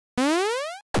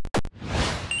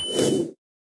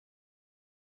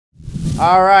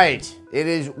All right, it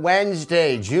is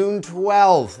Wednesday, June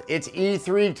 12th. It's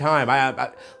E3 time.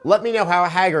 Let me know how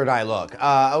haggard I look.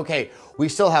 Okay, we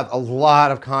still have a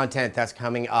lot of content that's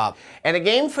coming up. And a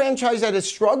game franchise that has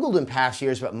struggled in past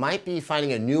years but might be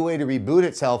finding a new way to reboot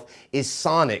itself is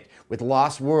Sonic with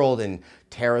Lost World. And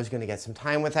Tara's gonna get some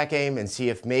time with that game and see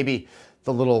if maybe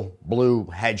the little blue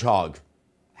hedgehog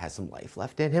has some life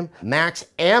left in him. Max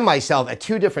and myself at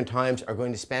 2 different times are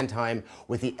going to spend time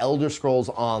with the Elder Scrolls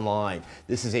Online.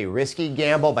 This is a risky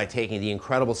gamble by taking the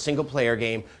incredible single-player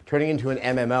game, turning it into an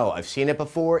MMO. I've seen it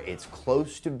before. It's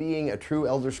close to being a true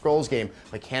Elder Scrolls game,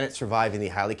 but can it survive in the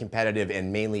highly competitive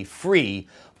and mainly free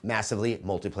massively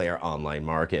multiplayer online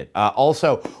market?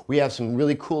 Also, we have some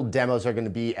really cool demos that are going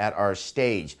to be at our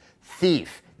stage.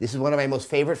 Thief. This is one of my most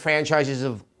favorite franchises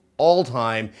of all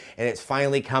time, and it's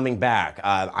finally coming back.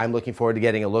 I'm looking forward to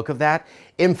getting a look of that.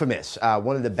 Infamous,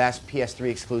 one of the best PS3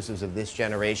 exclusives of this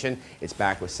generation. It's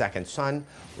back with Second Son.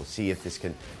 We'll see if this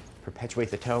can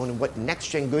perpetuate the tone and what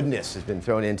next-gen goodness has been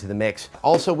thrown into the mix.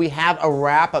 Also, we have a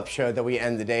wrap-up show that we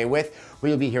end the day with,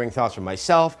 where you'll be hearing thoughts from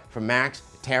myself, from Max,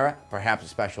 Tara, perhaps a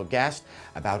special guest,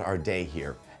 about our day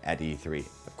here at E3.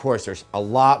 Of course, there's a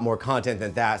lot more content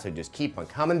than that, so just keep on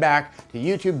coming back to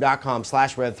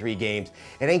youtube.com/Rev3Games.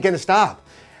 It ain't gonna stop,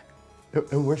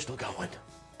 and we're still going.